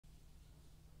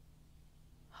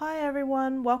Hi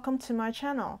everyone, welcome to my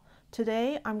channel.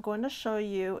 Today I'm going to show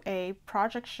you a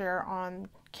project share on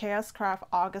KSCRAFT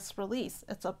August release.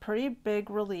 It's a pretty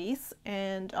big release,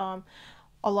 and a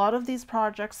lot of these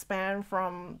projects span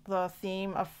from the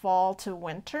theme of fall to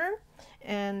winter,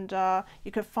 and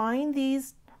you could find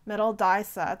these metal die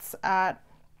sets at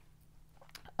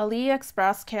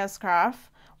AliExpress KSCRAFT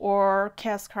or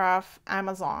KSCRAFT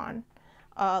Amazon.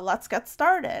 Let's get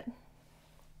started.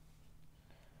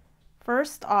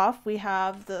 First off, we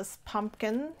have this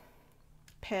pumpkin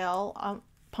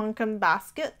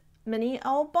basket mini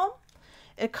album.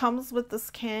 It comes with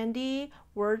this candy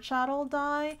word shadow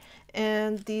die,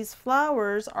 and these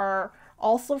flowers are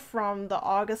also from the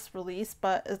August release,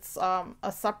 but it's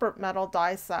a separate metal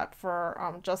die set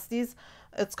for just these.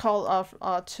 It's called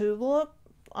a tulip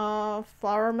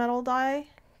flower metal die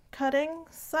cutting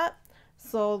set.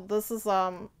 So this is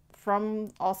from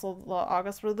also the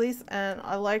August release, and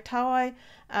I liked how I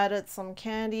added some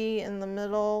candy in the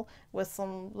middle with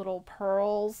some little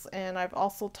pearls, and I've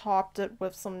also topped it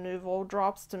with some Nouveau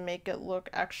drops to make it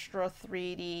look extra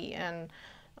 3D and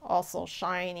also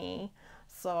shiny.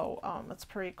 So it's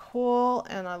pretty cool,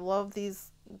 and I love these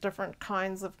different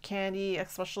kinds of candy,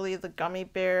 especially the gummy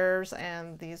bears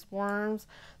and these worms.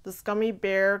 This gummy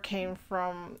bear came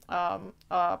from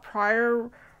a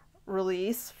prior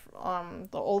release,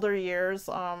 the older years,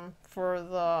 for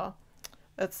the,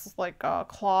 it's like a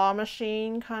claw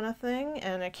machine kind of thing,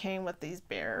 and it came with these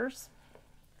bears.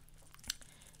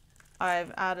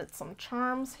 I've added some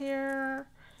charms here,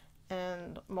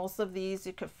 and most of these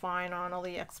you could find on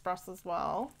AliExpress as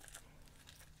well.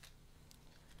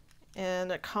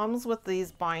 And it comes with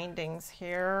these bindings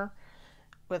here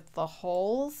with the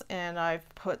holes, and I've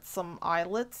put some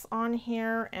eyelets on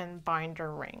here and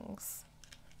binder rings,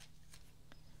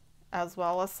 as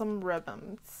well as some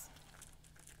ribbons.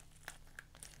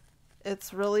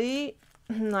 It's really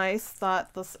nice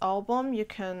that this album, you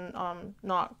can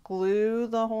not glue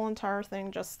the whole entire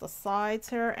thing, just the sides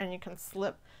here, and you can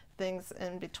slip things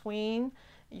in between.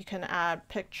 You can add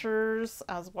pictures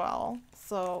as well,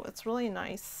 so it's really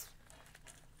nice.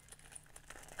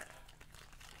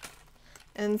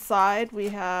 Inside we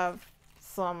have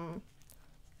some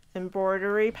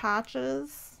embroidery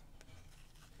patches.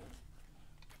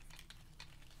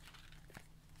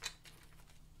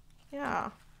 Yeah,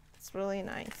 it's really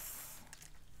nice.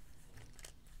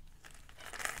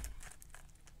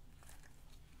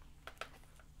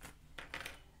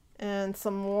 And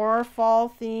some more fall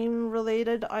theme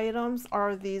related items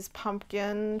are these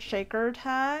pumpkin shaker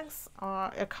tags.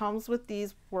 It comes with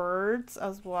these words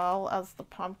as well as the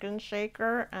pumpkin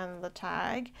shaker and the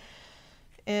tag.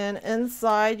 And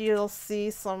inside you'll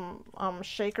see some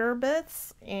shaker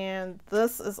bits, and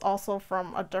this is also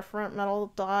from a different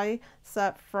metal die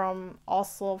set from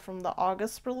the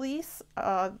August release.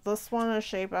 This one is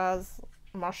shaped as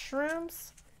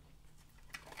mushrooms.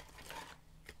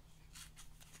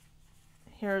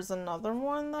 Here's another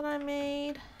one that I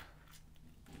made,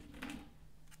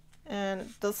 and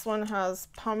this one has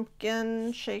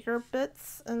pumpkin shaker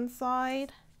bits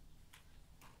inside.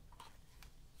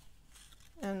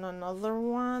 And another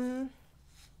one,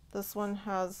 this one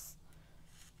has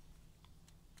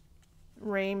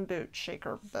rain boot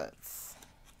shaker bits.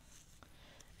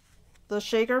 The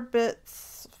shaker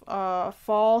bits,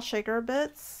 fall shaker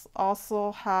bits,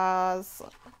 also has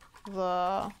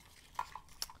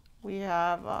we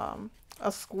have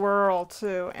a squirrel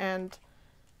too, and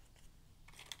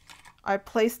I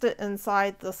placed it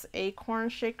inside this acorn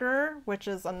shaker, which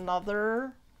is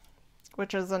another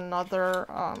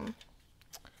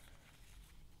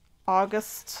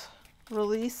August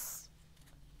release,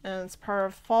 and it's part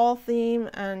of fall theme.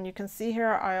 And you can see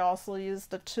here I also used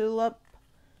the tulip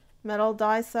metal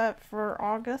die set for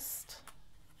August,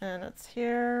 and it's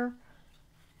here,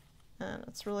 and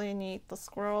it's really neat. The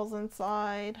squirrels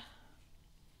inside.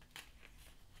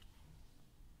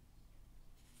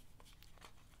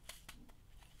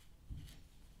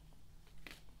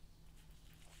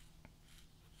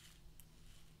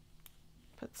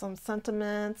 Put some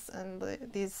sentiments, and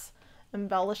these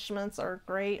embellishments are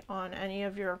great on any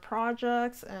of your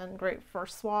projects and great for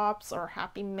swaps or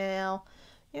happy mail.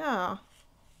 Yeah.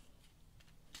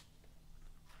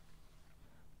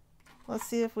 Let's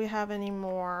see if we have any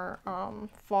more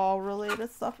fall related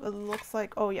stuff. It looks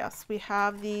like, oh yes, we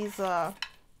have these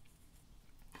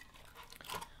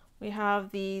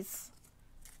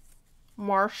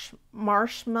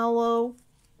marshmallow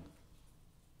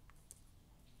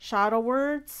shadow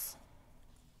words,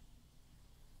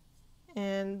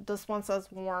 and this one says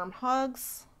warm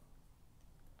hugs,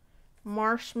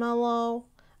 marshmallow,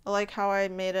 I like how I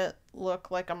made it look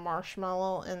like a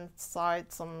marshmallow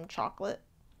inside some chocolate,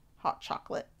 hot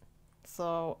chocolate.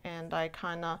 So, and I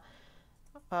kind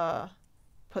of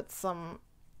put some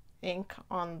ink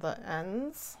on the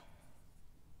ends.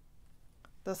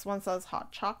 This one says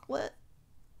hot chocolate,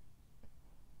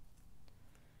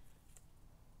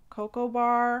 cocoa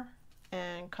bar,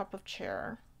 and cup of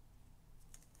chair.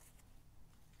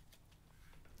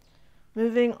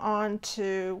 Moving on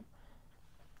to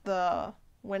the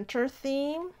winter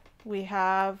theme, we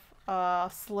have a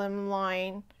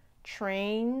slimline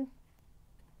train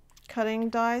cutting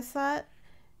die set,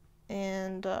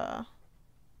 and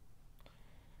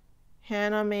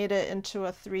Hannah made it into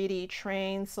a 3D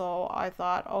train, so I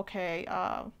thought, okay,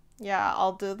 yeah,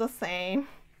 I'll do the same.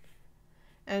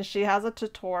 And she has a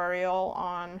tutorial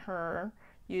on her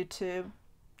YouTube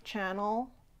channel.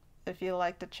 If you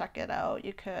like to check it out,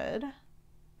 you could.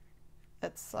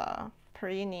 It's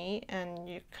pretty neat, and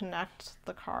you connect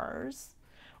the cars,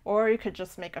 or you could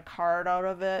just make a card out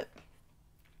of it.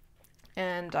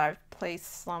 And I've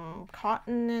placed some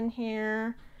cotton in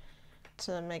here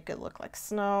to make it look like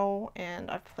snow, and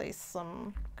I've placed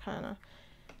some kind of,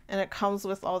 and it comes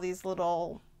with all these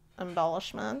little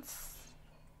embellishments.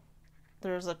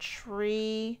 There's a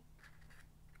tree,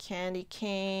 candy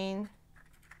cane,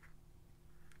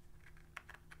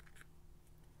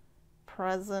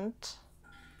 present,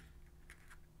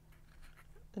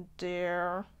 a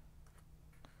deer,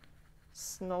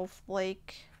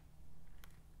 snowflake,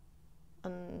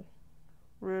 and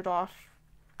Rudolph,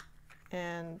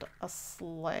 and a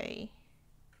sleigh.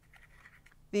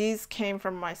 These came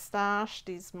from my stash.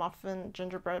 These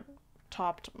gingerbread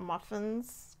topped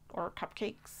muffins or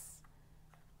cupcakes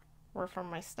were from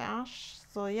my stash.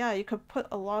 So yeah, you could put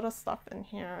a lot of stuff in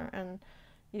here and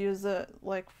use it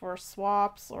like for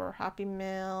swaps or Happy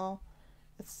Mail.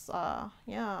 It's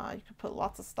yeah, you could put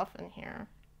lots of stuff in here.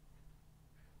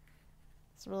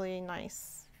 It's really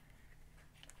nice.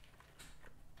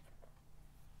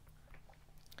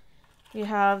 We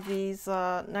have these,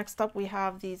 next up we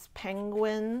have these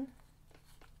penguin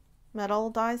metal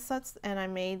die sets, and I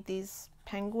made these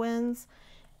penguins.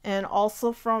 And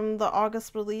also from the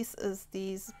August release is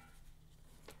these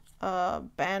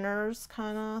banners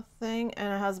kind of thing,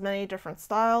 and it has many different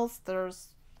styles. There's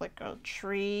like a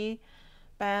tree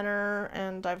banner,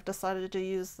 and I've decided to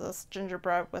use this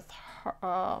gingerbread with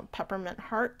peppermint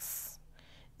hearts.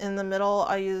 In the middle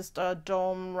I used a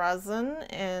dome resin,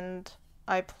 and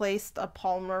I placed a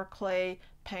polymer clay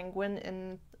penguin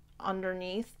in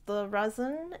underneath the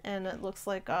resin, and it looks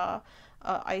like a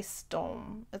ice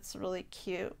dome. It's really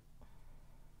cute.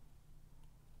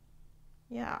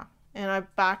 Yeah, and I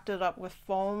backed it up with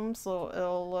foam so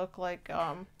it'll look like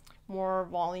more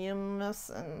voluminous,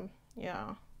 and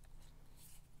yeah.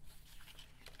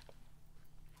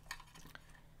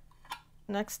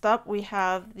 Next up we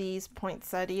have these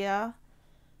poinsettia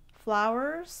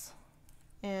flowers,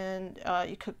 and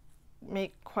you could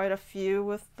make quite a few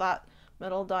with that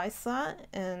metal die set,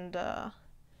 and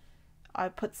I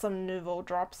put some Nouveau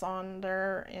drops on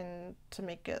there and to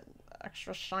make it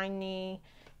extra shiny,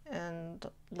 and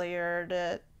layered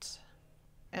it,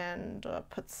 and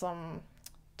put some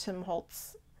Tim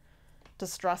Holtz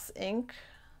Distress ink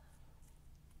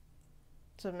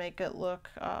to make it look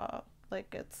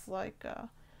like it's like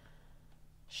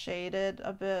shaded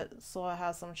a bit, so it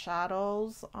has some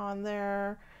shadows on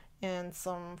there, and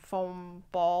some foam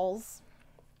balls.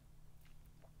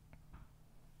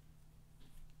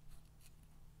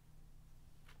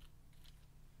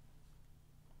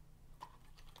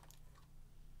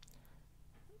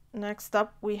 Next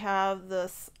up we have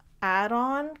this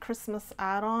add-on, Christmas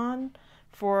add-on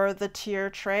for the tier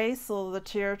tray. So the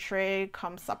tier tray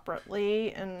comes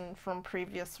separately and from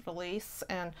previous release,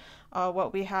 and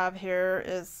what we have here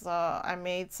is I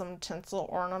made some tinsel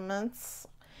ornaments,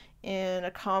 and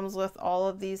it comes with all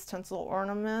of these tinsel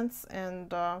ornaments,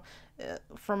 and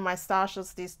from my stash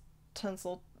is these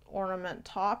tinsel ornament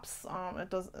tops.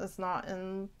 It's not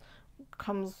in,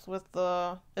 comes with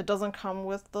the, it doesn't come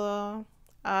with the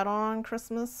add-on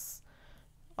Christmas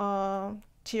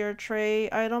tier tray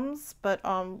items, but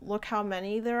look how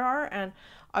many there are, and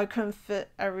I couldn't fit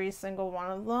every single one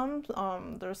of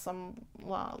them. There's some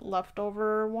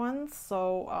leftover ones,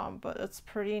 so but it's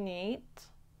pretty neat.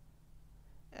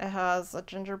 It has a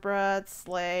gingerbread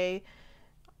sleigh.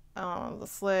 The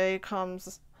sleigh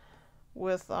comes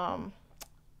with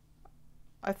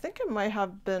I think it might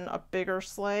have been a bigger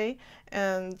sleigh,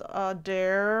 and a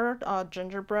dare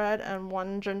gingerbread, and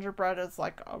one gingerbread is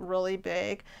like really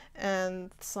big, and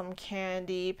some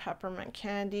candy, peppermint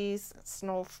candies,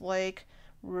 snowflake,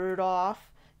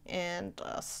 Rudolph, and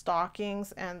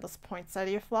stockings and this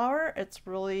poinsettia flower. It's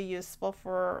really useful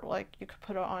for, like, you could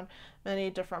put it on many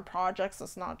different projects.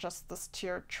 It's not just this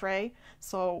tiered tray.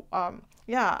 So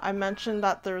yeah, I mentioned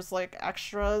that there's like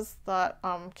extras that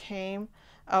came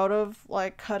out of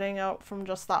like cutting out from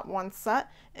just that one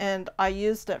set, and I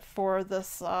used it for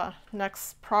this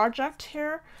next project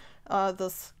here,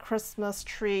 this Christmas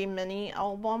tree mini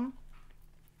album.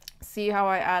 See how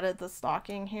I added the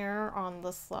stocking here on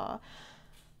this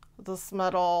this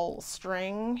metal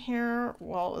string here?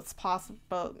 Well, it's possible,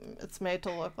 but it's made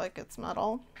to look like it's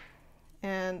metal,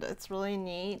 and it's really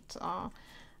neat.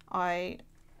 I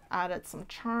added some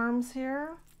charms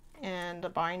here and a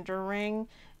binder ring,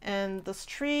 and this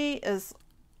tree is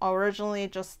originally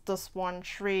just this one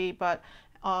tree, but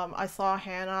I saw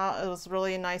Hannah, it was a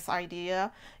really nice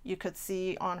idea. You could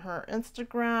see on her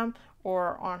Instagram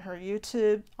or on her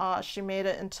YouTube, she made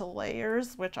it into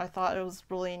layers, which I thought it was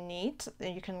really neat.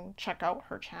 And you can check out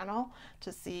her channel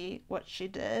to see what she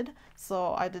did.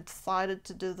 So I decided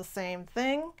to do the same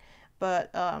thing,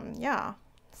 but yeah.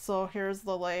 So here's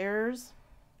the layers.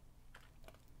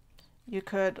 You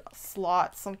could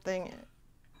slot something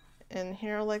in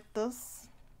here like this,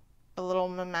 a little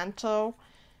memento.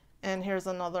 And here's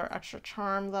another extra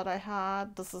charm that I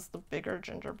had. This is the bigger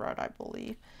gingerbread, I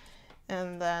believe.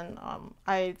 And then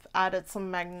I've added some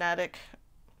magnetic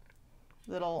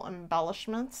little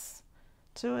embellishments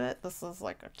to it. This is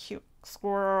like a cute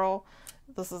squirrel.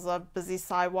 This is a busy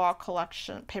sidewalk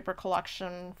collection, paper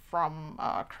collection from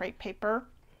crepe paper.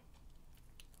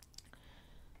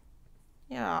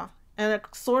 Yeah, and it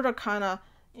sort of kind of,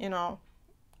 you know,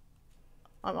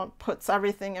 puts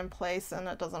everything in place and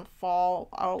it doesn't fall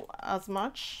out as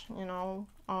much, you know.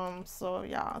 So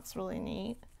yeah, it's really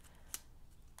neat.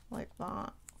 Like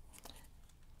that.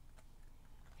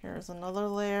 Here's another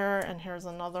layer, and here's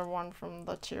another one from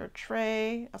the tiered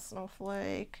tray, a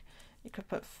snowflake. You could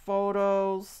put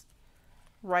photos,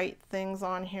 write things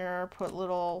on here, put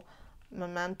little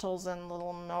mementos and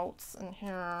little notes in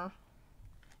here.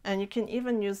 And you can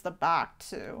even use the back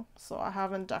too. So I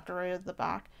haven't decorated the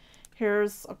back.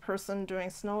 Here's a person doing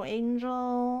snow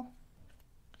angel.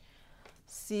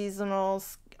 Seasonal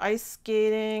ice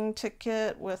skating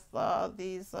ticket with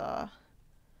these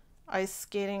ice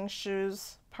skating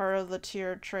shoes, part of the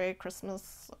tiered tray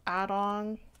Christmas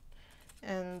add-on.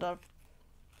 And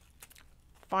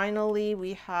finally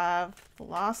we have the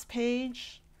last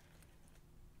page,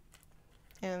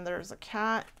 and there's a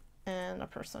cat and a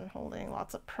person holding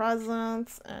lots of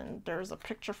presents, and there's a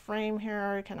picture frame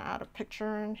here. You can add a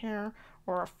picture in here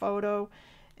or a photo.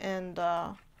 And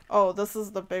oh, this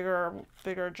is the bigger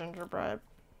gingerbread.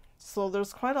 So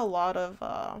there's quite a lot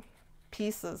of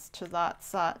pieces to that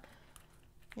set.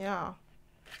 Yeah,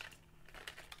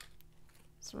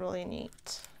 it's really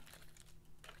neat.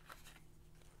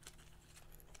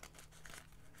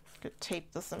 Could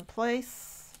tape this in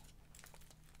place.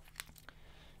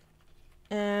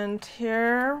 And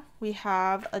here we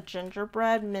have a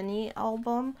gingerbread mini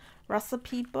album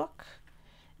recipe book.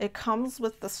 It comes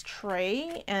with this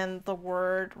tray and the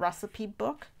word recipe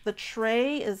book. The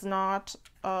tray is not,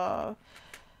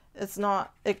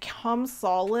 it comes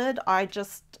solid. I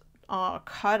just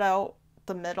cut out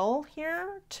the middle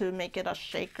here to make it a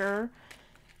shaker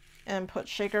and put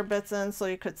shaker bits in so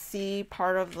you could see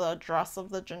part of the dress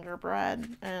of the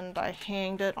gingerbread. And I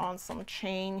hanged it on some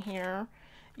chain here.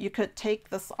 You could take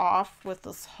this off with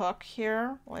this hook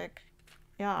here, like,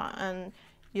 yeah, and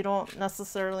you don't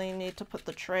necessarily need to put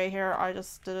the tray here. I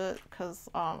just did it because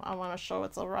I want to show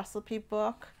it's a recipe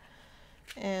book.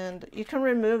 And you can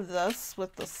remove this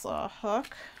with this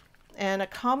hook. And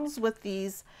it comes with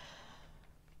these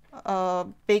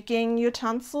baking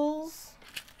utensils.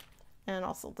 And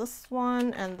also this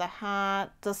one and the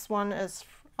hat. This one is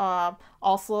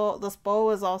also, this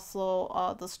bow is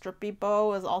also, the strippy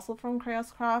bow is also from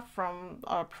KSCRAFT, from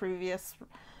a previous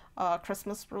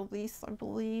Christmas release, I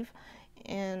believe.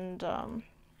 And I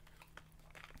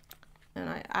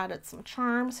added some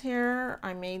charms here.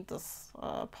 I made this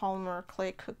polymer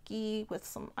clay cookie with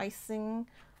some icing.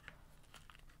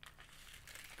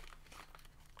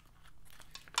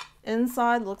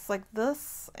 Inside looks like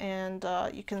this, and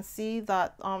you can see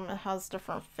that it has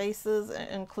different faces. It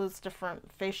includes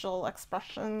different facial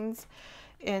expressions.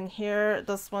 In here,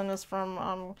 this one is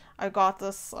from, I got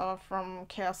this from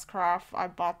KSCRAFT. I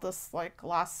bought this like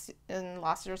in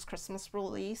last year's Christmas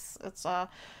release. It's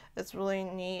really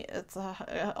neat. It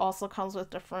also comes with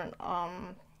different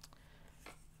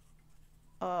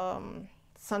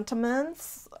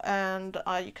sentiments, and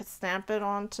you could stamp it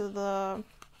onto the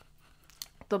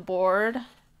board,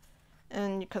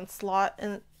 and you can slot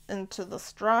into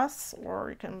this dress,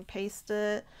 or you can paste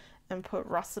it and put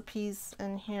recipes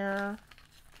in here.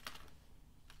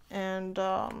 And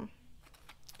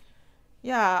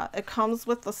yeah, it comes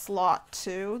with the slot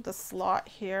too, the slot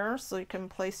here, so you can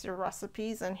place your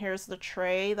recipes. And here's the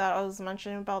tray that I was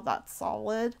mentioning about, that's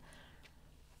solid.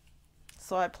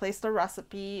 So I placed a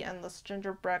recipe, and this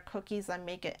gingerbread cookies, I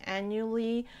make it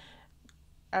annually,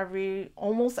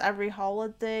 almost every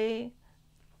holiday.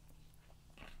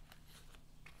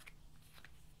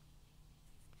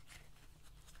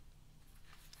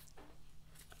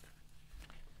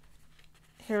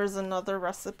 Here's another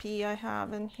recipe I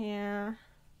have in here.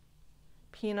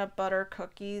 Peanut butter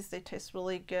cookies. They taste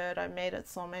really good. I made it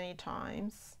so many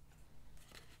times.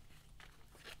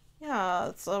 Yeah,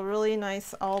 it's a really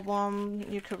nice album.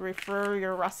 You could refer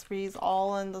your recipes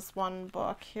all in this one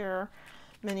book here,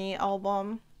 mini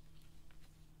album.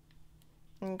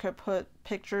 And you could put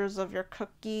pictures of your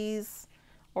cookies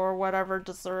or whatever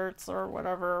desserts or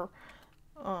whatever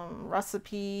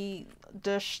recipe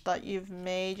dish that you've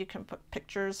made. You can put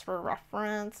pictures for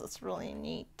reference. It's really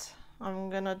neat. I'm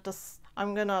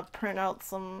gonna print out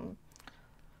some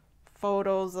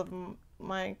photos of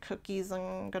my cookies, and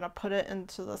I'm gonna put it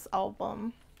into this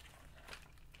album.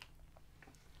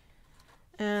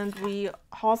 And we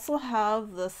also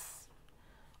have this,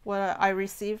 what I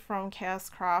received from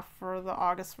KSCRAFT for the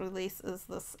August release, is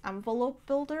this envelope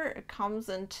builder. It comes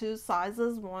in two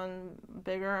sizes, one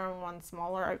bigger and one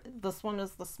smaller. This one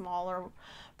is the smaller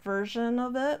version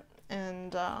of it.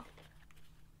 And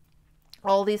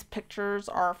all these pictures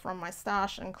are from my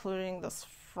stash, including this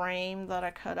frame that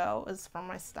I cut out is from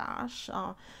my stash.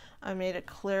 I made it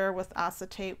clear with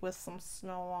acetate with some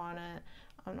snow on it.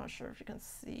 I'm not sure if you can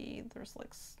see, there's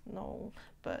like snow,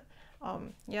 but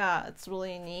yeah, it's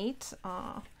really neat.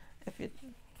 If you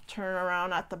turn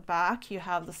around at the back, you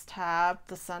have this tab.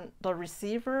 The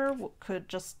receiver could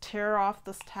just tear off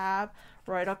this tab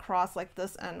right across like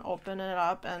this and open it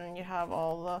up, and you have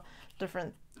all the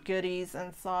different goodies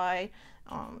inside.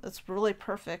 It's really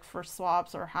perfect for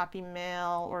swaps or happy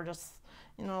mail, or just,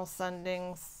 you know,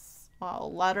 sending a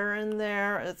letter in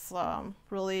there. It's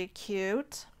really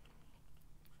cute.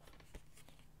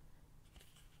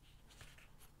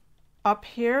 Up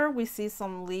here we see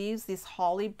some leaves, these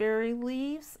holly berry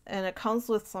leaves, and it comes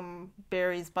with some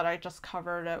berries, but I just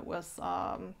covered it with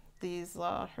these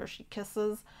Hershey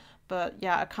Kisses. But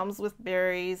yeah, it comes with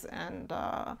berries, and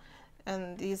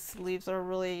these leaves are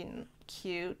really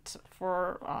cute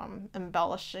for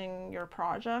embellishing your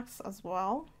projects as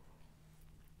well.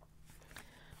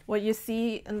 What you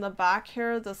see in the back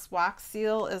here, this wax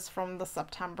seal, is from the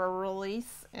September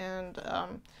release, and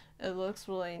it looks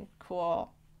really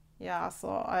cool. Yeah, so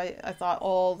I thought,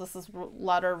 oh, this is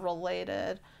letter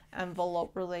related,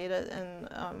 envelope related, and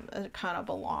it kind of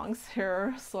belongs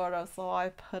here, sort of, so I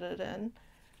put it in.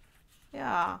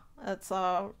 Yeah, it's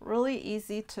really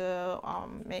easy to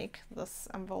make this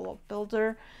envelope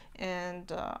builder,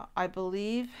 and I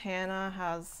believe Hannah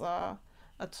has a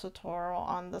tutorial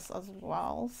on this as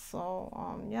well,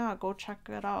 so yeah, go check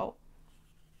it out.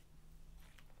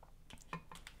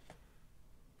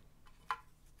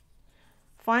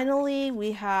 Finally,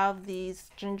 we have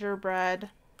these gingerbread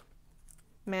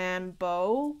man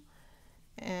bow,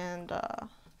 and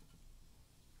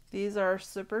these are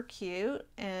super cute,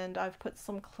 and I've put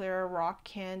some clear rock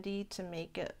candy to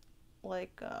make it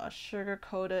like a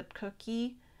sugar-coated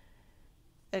cookie.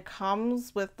 It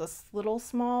comes with this little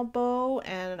small bow,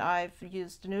 and I've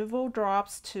used Nouveau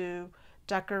drops to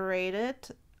decorate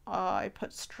it. I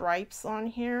put stripes on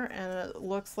here, and it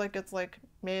looks like it's like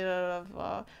made out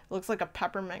of it looks like a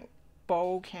peppermint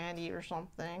bow candy or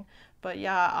something. But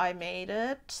yeah, I made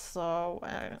it, so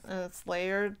and it's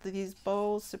layered, these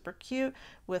bows, super cute,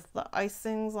 with the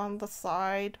icings on the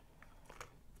side.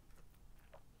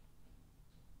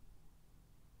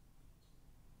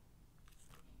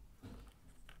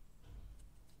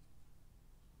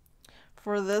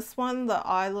 For this one, the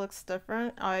eye looks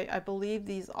different. I believe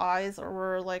these eyes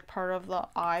were like part of the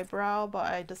eyebrow,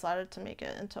 but I decided to make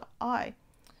it into eye.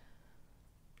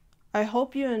 I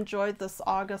hope you enjoyed this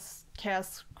August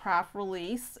KSCRAFT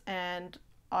release, and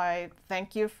I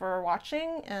thank you for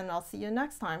watching, and I'll see you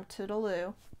next time.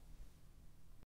 Toodaloo.